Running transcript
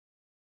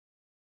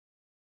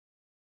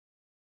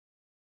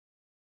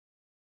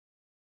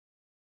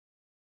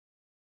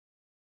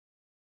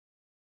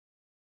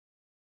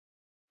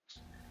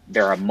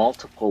There are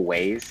multiple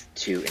ways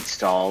to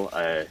install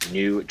a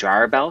new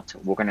dryer belt.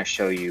 We're going to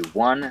show you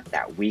one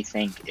that we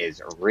think is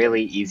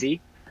really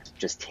easy.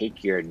 Just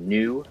take your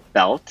new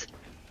belt,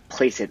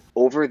 place it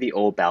over the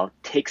old belt,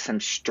 take some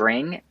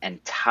string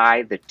and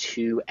tie the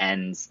two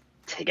ends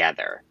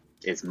together.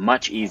 It's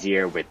much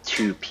easier with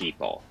two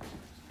people.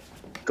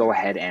 Go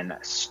ahead and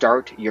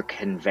start your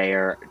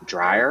conveyor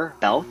dryer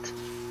belt.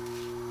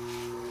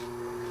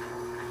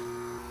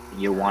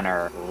 You want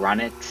to run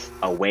it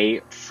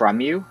away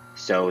from you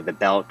so the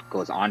belt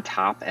goes on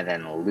top and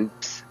then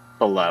loops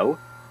below.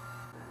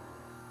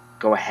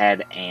 Go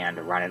ahead and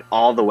run it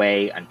all the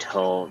way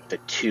until the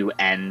two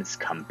ends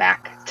come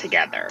back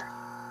together.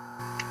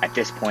 At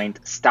this point,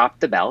 stop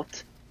the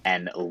belt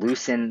and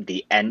loosen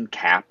the end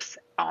caps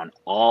on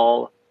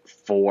all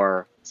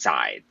four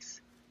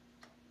sides.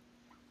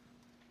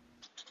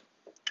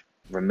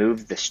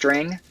 Remove the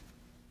string.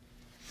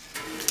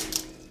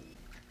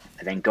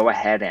 And then go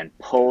ahead and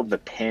pull the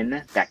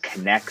pin that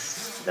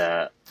connects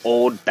the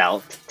old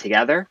belt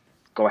together.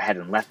 Go ahead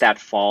and let that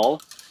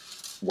fall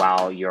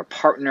while your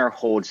partner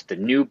holds the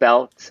new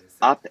belt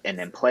up and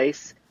in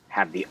place.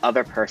 Have the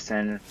other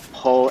person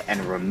pull and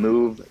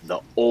remove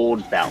the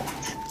old belt.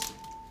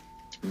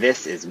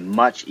 This is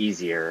much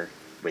easier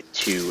with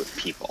two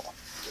people.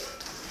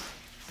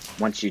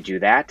 Once you do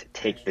that,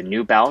 take the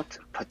new belt,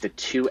 put the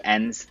two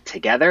ends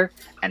together,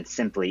 and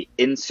simply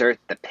insert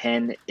the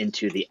pin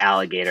into the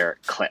alligator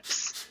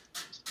clips.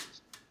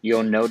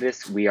 You'll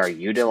notice we are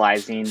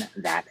utilizing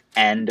that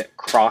end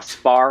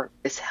crossbar.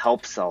 This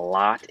helps a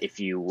lot if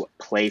you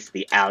place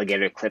the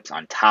alligator clips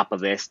on top of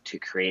this to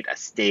create a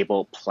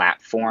stable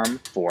platform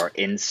for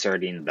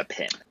inserting the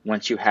pin.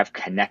 Once you have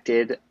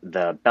connected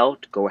the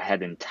belt, go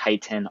ahead and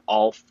tighten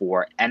all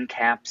four end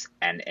caps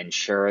and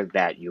ensure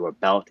that your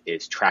belt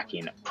is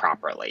tracking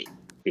properly.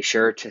 Be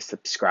sure to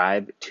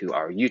subscribe to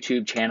our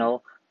YouTube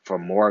channel for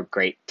more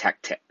great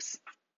tech tips.